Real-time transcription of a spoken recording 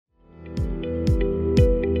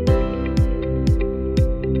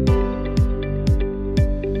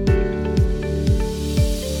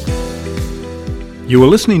You are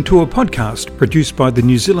listening to a podcast produced by the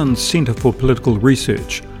New Zealand Centre for Political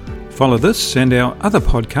Research. Follow this and our other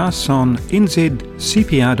podcasts on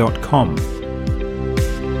nzcpr.com.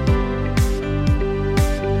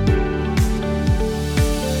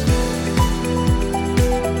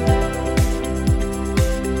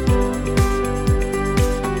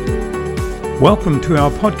 Welcome to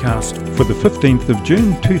our podcast for the 15th of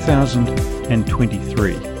June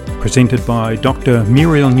 2023, presented by Dr.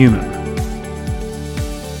 Muriel Newman.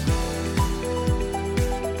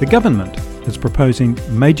 The government is proposing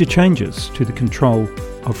major changes to the control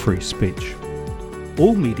of free speech.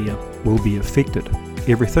 All media will be affected,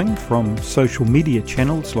 everything from social media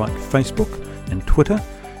channels like Facebook and Twitter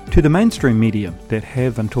to the mainstream media that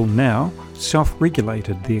have until now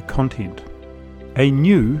self-regulated their content. A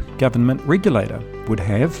new government regulator would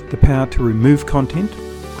have the power to remove content,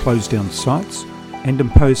 close down sites, and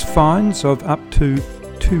impose fines of up to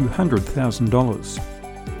 $200,000.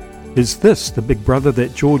 Is this the big brother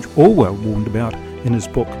that George Orwell warned about in his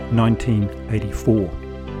book 1984?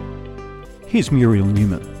 Here's Muriel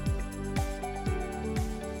Newman.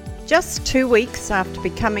 Just 2 weeks after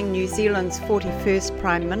becoming New Zealand's 41st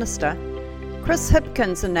Prime Minister, Chris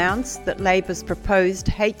Hipkins announced that Labour's proposed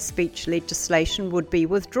hate speech legislation would be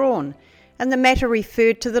withdrawn and the matter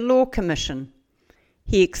referred to the Law Commission.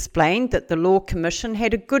 He explained that the Law Commission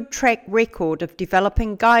had a good track record of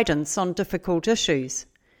developing guidance on difficult issues.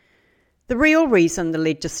 The real reason the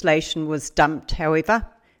legislation was dumped, however,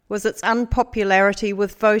 was its unpopularity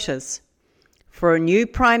with voters. For a new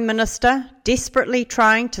Prime Minister desperately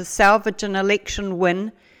trying to salvage an election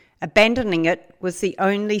win, abandoning it was the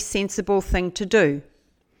only sensible thing to do.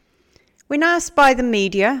 When asked by the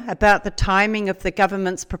media about the timing of the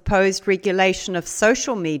government's proposed regulation of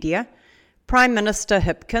social media, Prime Minister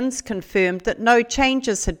Hipkins confirmed that no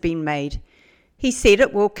changes had been made. He said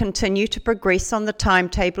it will continue to progress on the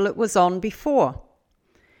timetable it was on before.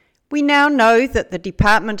 We now know that the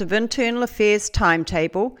Department of Internal Affairs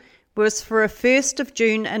timetable was for a 1st of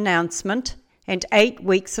June announcement and 8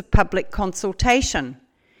 weeks of public consultation.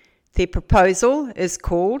 Their proposal is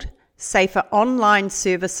called Safer Online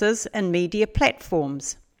Services and Media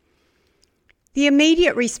Platforms. The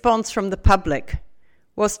immediate response from the public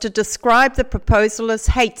was to describe the proposal as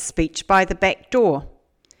hate speech by the back door.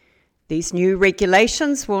 These new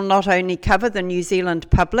regulations will not only cover the New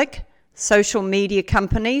Zealand public, social media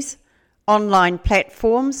companies, online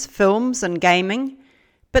platforms, films and gaming,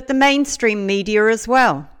 but the mainstream media as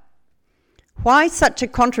well. Why such a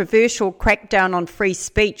controversial crackdown on free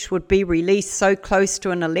speech would be released so close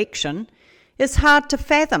to an election is hard to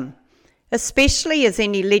fathom, especially as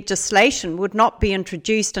any legislation would not be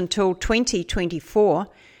introduced until 2024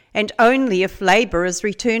 and only if Labour is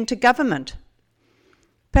returned to government.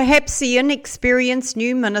 Perhaps the inexperienced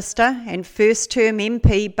new minister and first-term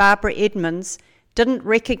MP Barbara Edmonds didn't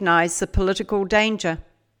recognise the political danger.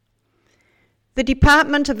 The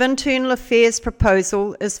Department of Internal Affairs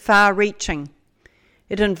proposal is far-reaching.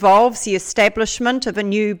 It involves the establishment of a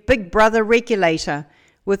new Big Brother regulator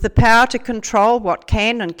with the power to control what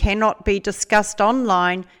can and cannot be discussed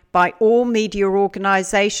online by all media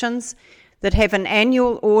organisations that have an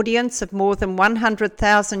annual audience of more than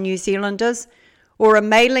 100,000 New Zealanders or a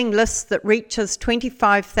mailing list that reaches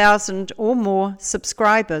 25,000 or more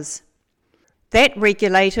subscribers. That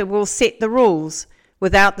regulator will set the rules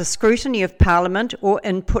without the scrutiny of Parliament or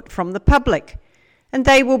input from the public, and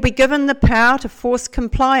they will be given the power to force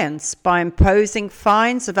compliance by imposing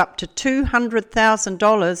fines of up to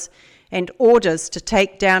 $200,000 and orders to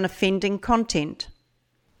take down offending content.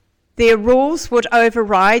 Their rules would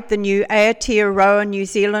override the new Aotearoa New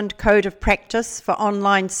Zealand Code of Practice for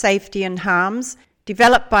Online Safety and Harms,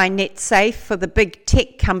 developed by NetSafe for the big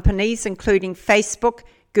tech companies including Facebook,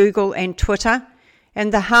 Google and Twitter,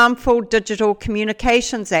 and the Harmful Digital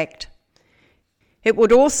Communications Act. It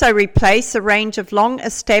would also replace a range of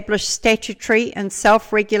long-established statutory and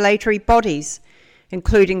self-regulatory bodies,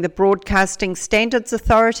 including the Broadcasting Standards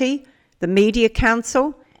Authority, the Media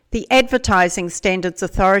Council, the Advertising Standards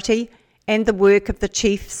Authority, and the work of the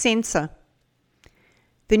Chief Censor.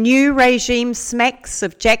 The new regime smacks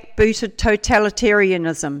of jackbooted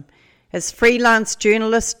totalitarianism, as freelance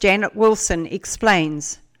journalist Janet Wilson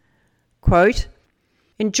explains. Quote,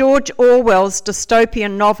 "In George Orwell's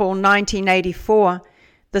dystopian novel 1984,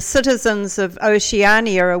 the citizens of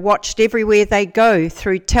Oceania are watched everywhere they go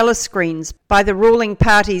through telescreens by the ruling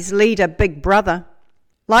party's leader, Big Brother.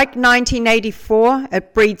 Like 1984,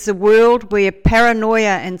 it breeds a world where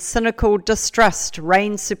paranoia and cynical distrust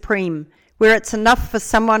reign supreme, where it's enough for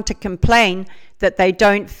someone to complain that they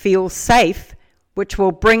don't feel safe which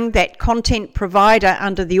will bring that content provider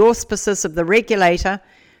under the auspices of the regulator,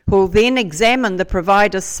 who will then examine the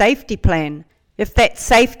provider's safety plan. If that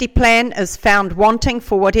safety plan is found wanting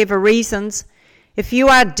for whatever reasons, if you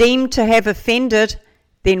are deemed to have offended,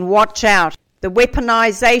 then watch out. The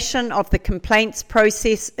weaponization of the complaints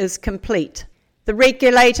process is complete. The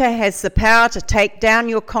regulator has the power to take down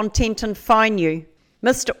your content and fine you.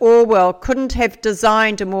 Mr. Orwell couldn't have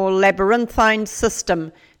designed a more labyrinthine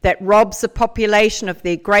system that robs a population of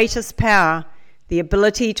their greatest power, the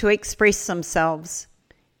ability to express themselves.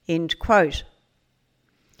 End quote.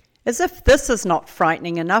 As if this is not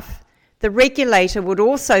frightening enough, the regulator would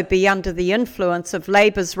also be under the influence of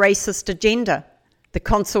Labour's racist agenda. The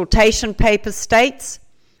consultation paper states,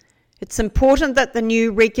 "It's important that the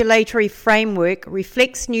new regulatory framework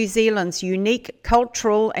reflects New Zealand's unique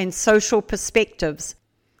cultural and social perspectives,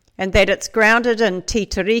 and that it's grounded in Te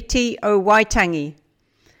Tiriti o Waitangi.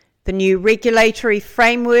 The new regulatory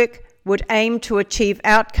framework would aim to achieve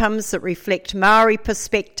outcomes that reflect Maori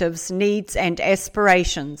perspectives, needs and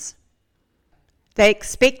aspirations." They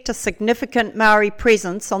expect a significant Maori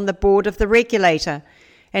presence on the board of the regulator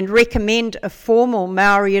and recommend a formal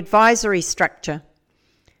Maori advisory structure.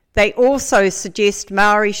 They also suggest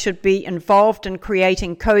Maori should be involved in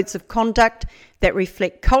creating codes of conduct that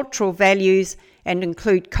reflect cultural values and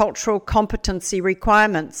include cultural competency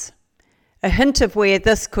requirements. A hint of where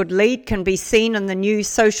this could lead can be seen in the new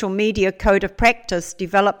social media code of practice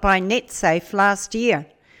developed by NetSafe last year.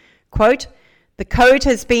 Quote, "The code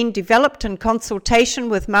has been developed in consultation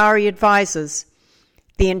with Maori advisors.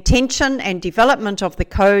 The intention and development of the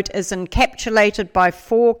code is encapsulated by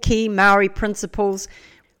 4 key Maori principles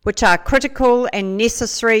which are critical and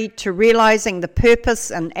necessary to realising the purpose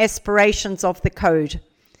and aspirations of the code."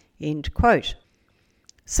 End quote.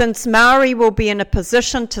 Since Maori will be in a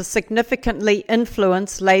position to significantly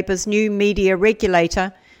influence Labour's new media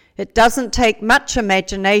regulator, it doesn't take much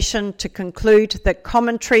imagination to conclude that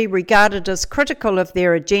commentary regarded as critical of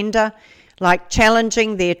their agenda, like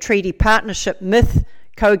challenging their treaty partnership myth,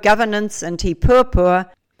 co-governance and te puapua,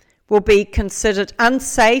 will be considered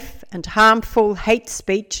unsafe and harmful hate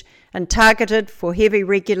speech and targeted for heavy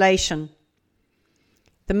regulation.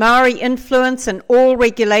 The Maori influence in all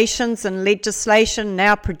regulations and legislation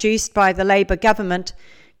now produced by the Labour government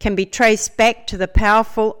can be traced back to the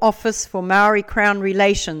powerful Office for Maori Crown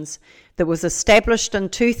Relations that was established in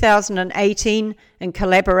 2018 in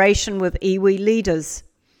collaboration with iwi leaders.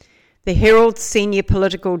 The Herald's senior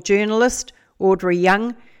political journalist, Audrey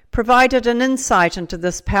Young, provided an insight into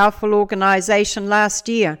this powerful organisation last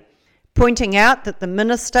year, pointing out that the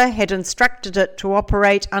minister had instructed it to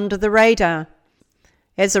operate under the radar.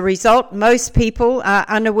 As a result, most people are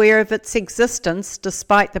unaware of its existence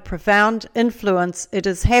despite the profound influence it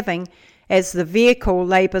is having as the vehicle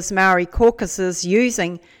Labour's Maori caucus is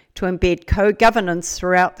using to embed co-governance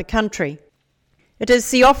throughout the country. It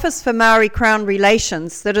is the Office for Maori Crown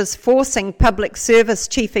Relations that is forcing public service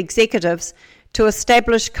chief executives to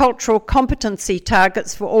establish cultural competency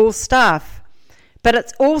targets for all staff, but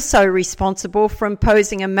it's also responsible for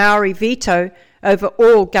imposing a Maori veto over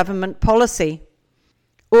all government policy.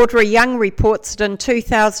 Audrey Young reports that in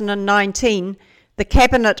 2019, the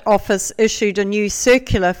Cabinet Office issued a new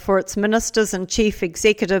circular for its ministers and chief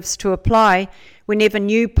executives to apply whenever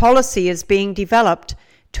new policy is being developed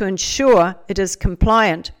to ensure it is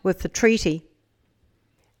compliant with the treaty.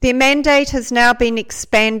 Their mandate has now been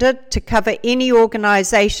expanded to cover any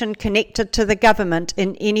organisation connected to the government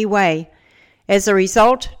in any way. As a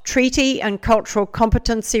result, treaty and cultural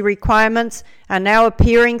competency requirements are now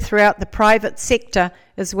appearing throughout the private sector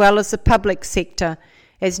as well as the public sector,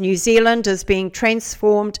 as New Zealand is being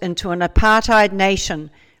transformed into an apartheid nation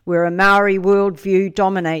where a Maori worldview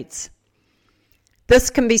dominates. This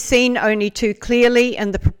can be seen only too clearly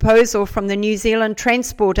in the proposal from the New Zealand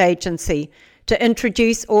Transport Agency to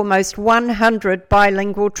introduce almost 100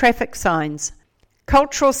 bilingual traffic signs.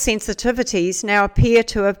 Cultural sensitivities now appear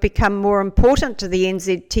to have become more important to the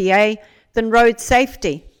NZTA than road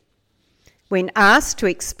safety. When asked to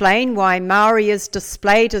explain why Maori is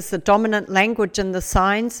displayed as the dominant language in the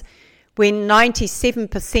signs, when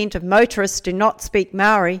 97% of motorists do not speak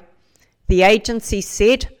Maori, the agency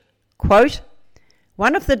said, quote,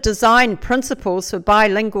 "One of the design principles for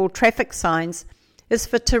bilingual traffic signs is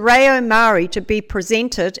for Te Reo Māori to be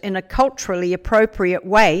presented in a culturally appropriate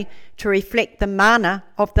way to reflect the mana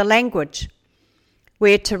of the language.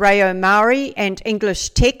 Where Te Reo Māori and English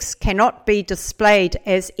text cannot be displayed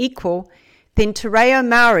as equal, then Te Reo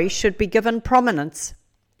Māori should be given prominence.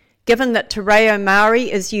 Given that Te Reo Māori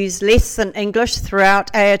is used less than English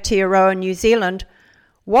throughout Aotearoa New Zealand,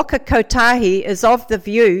 Waka Kotahi is of the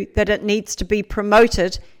view that it needs to be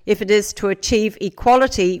promoted if it is to achieve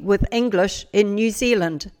equality with English in New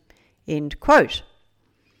Zealand." End quote.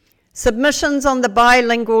 Submissions on the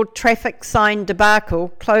bilingual traffic sign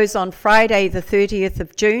debacle close on Friday the 30th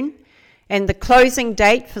of June, and the closing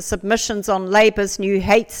date for submissions on Labour's new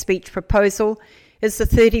hate speech proposal is the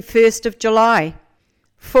 31st of July.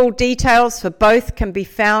 Full details for both can be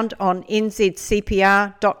found on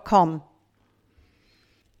nzcpr.com.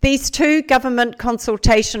 These two government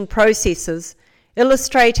consultation processes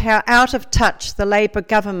illustrate how out of touch the Labour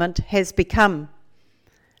government has become.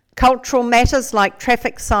 Cultural matters like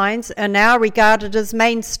traffic signs are now regarded as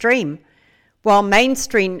mainstream, while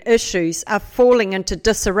mainstream issues are falling into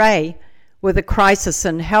disarray with a crisis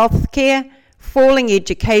in healthcare, falling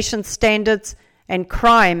education standards, and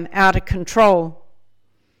crime out of control.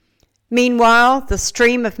 Meanwhile, the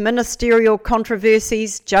stream of ministerial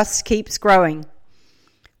controversies just keeps growing.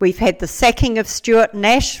 We've had the sacking of Stuart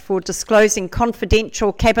Nash for disclosing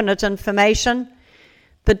confidential cabinet information,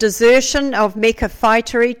 the desertion of Meka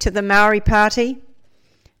Whaitiri to the Maori Party,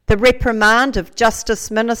 the reprimand of Justice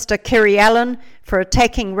Minister Kiri Allen for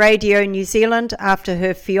attacking Radio New Zealand after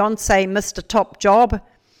her fiancé missed a top job,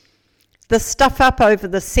 the stuff-up over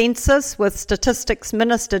the census with Statistics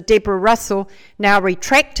Minister Deborah Russell now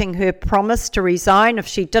retracting her promise to resign if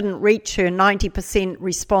she didn't reach her 90%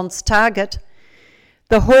 response target,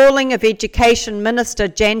 the hauling of Education Minister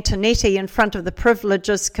Jan Tinetti in front of the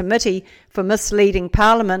Privileges Committee for misleading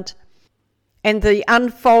Parliament, and the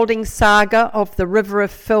unfolding saga of the River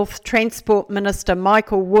of Filth Transport Minister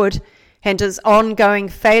Michael Wood and his ongoing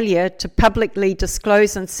failure to publicly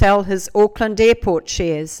disclose and sell his Auckland Airport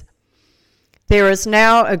shares. There is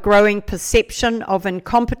now a growing perception of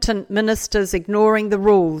incompetent ministers ignoring the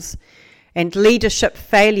rules and leadership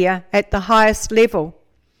failure at the highest level.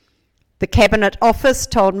 The Cabinet Office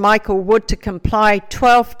told Michael Wood to comply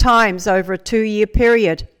 12 times over a 2-year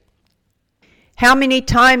period. How many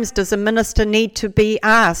times does a minister need to be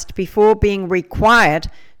asked before being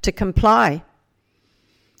required to comply?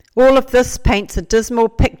 All of this paints a dismal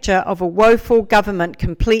picture of a woeful government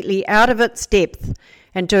completely out of its depth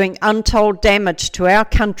and doing untold damage to our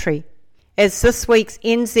country, as this week's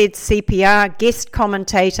NZCPR guest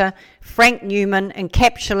commentator Frank Newman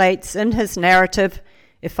encapsulates in his narrative,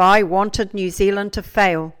 "If I Wanted New Zealand to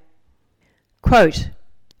Fail." Quote,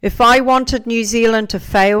 "If I wanted New Zealand to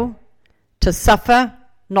fail, to suffer,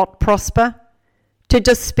 not prosper, to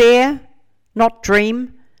despair, not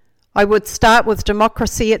dream, I would start with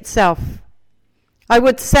democracy itself. I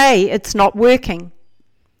would say it's not working.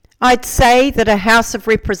 I'd say that a House of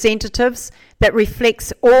Representatives that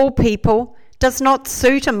reflects all people does not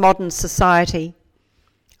suit a modern society.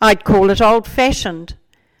 I'd call it old-fashioned.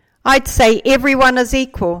 I'd say everyone is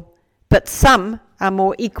equal, but some are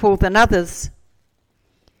more equal than others.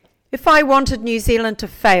 If I wanted New Zealand to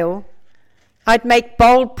fail, I'd make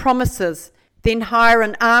bold promises, then hire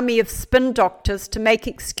an army of spin doctors to make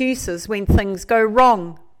excuses when things go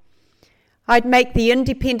wrong. I'd make the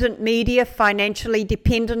independent media financially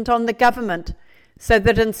dependent on the government, so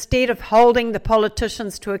that instead of holding the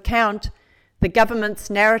politicians to account, the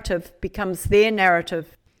government's narrative becomes their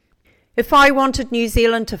narrative. If I wanted New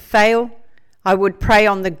Zealand to fail, I would prey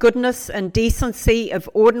on the goodness and decency of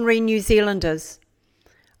ordinary New Zealanders.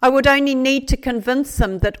 I would only need to convince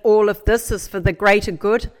them that all of this is for the greater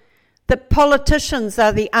good, that politicians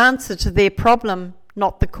are the answer to their problem,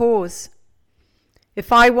 not the cause.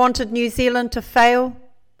 If I wanted New Zealand to fail,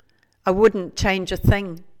 I wouldn't change a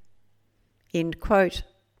thing." End quote.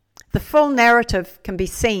 The full narrative can be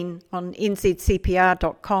seen on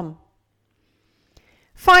nzcpr.com.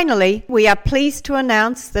 Finally, we are pleased to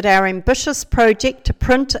announce that our ambitious project to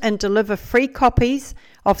print and deliver free copies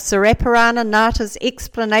of Siraparana Ngāta's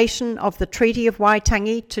explanation of the Treaty of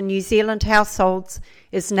Waitangi to New Zealand households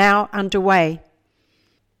is now underway.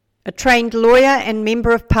 A trained lawyer and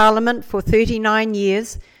Member of Parliament for 39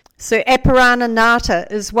 years, Siraparana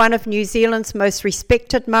Ngāta is one of New Zealand's most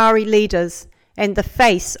respected Maori leaders and the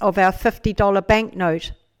face of our $50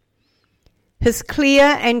 banknote. His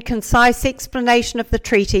clear and concise explanation of the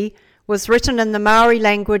treaty was written in the Maori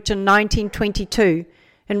language in 1922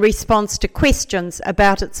 in response to questions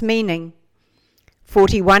about its meaning.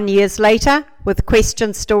 41 years later, with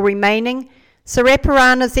questions still remaining,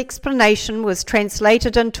 Siraparana's explanation was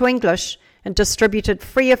translated into English and distributed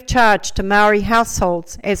free of charge to Maori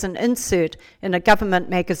households as an insert in a government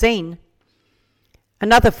magazine.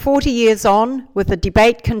 Another 40 years on, with the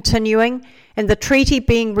debate continuing and the treaty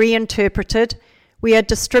being reinterpreted, we are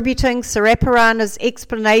distributing Siraparana's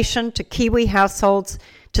explanation to Kiwi households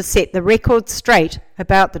to set the record straight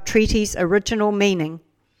about the treaty's original meaning.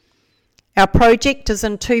 Our project is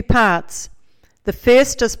in 2 parts. The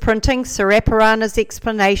first is printing Sirapurana's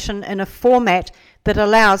explanation in a format that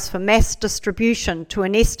allows for mass distribution to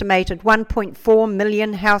an estimated 1.4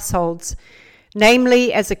 million households,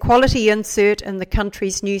 namely as a quality insert in the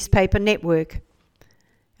country's newspaper network.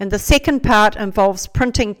 And the second part involves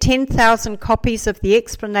printing 10,000 copies of the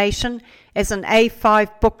explanation as an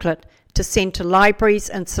A5 booklet to send to libraries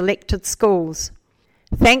and selected schools.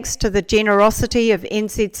 Thanks to the generosity of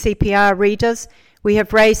NZCPR readers, we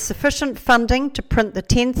have raised sufficient funding to print the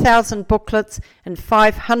 10,000 booklets and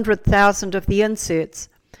 500,000 of the inserts.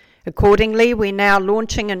 Accordingly, we're now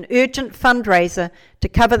launching an urgent fundraiser to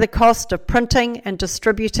cover the cost of printing and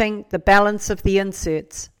distributing the balance of the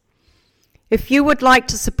inserts. If you would like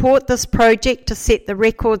to support this project to set the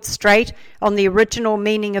record straight on the original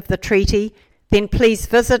meaning of the treaty, then please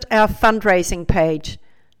visit our fundraising page,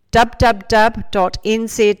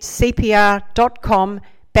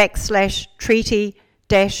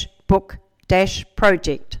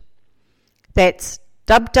 www.nzcpr.com/treaty-book-project. That's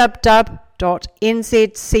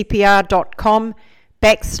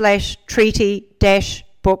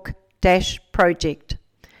www.nzcpr.com/treaty-book-project.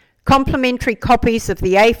 Complimentary copies of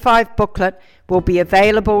the A5 booklet will be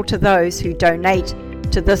available to those who donate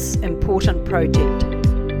to this important project.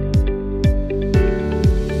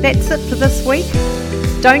 That's it for this week.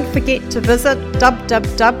 Don't forget to visit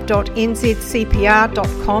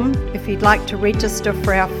www.nzcpr.com if you'd like to register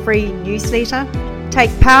for our free newsletter,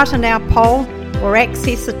 take part in our poll, or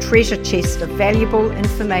access a treasure chest of valuable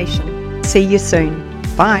information. See you soon.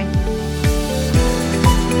 Bye.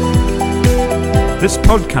 This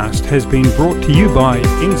podcast has been brought to you by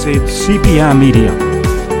NZCPR Media.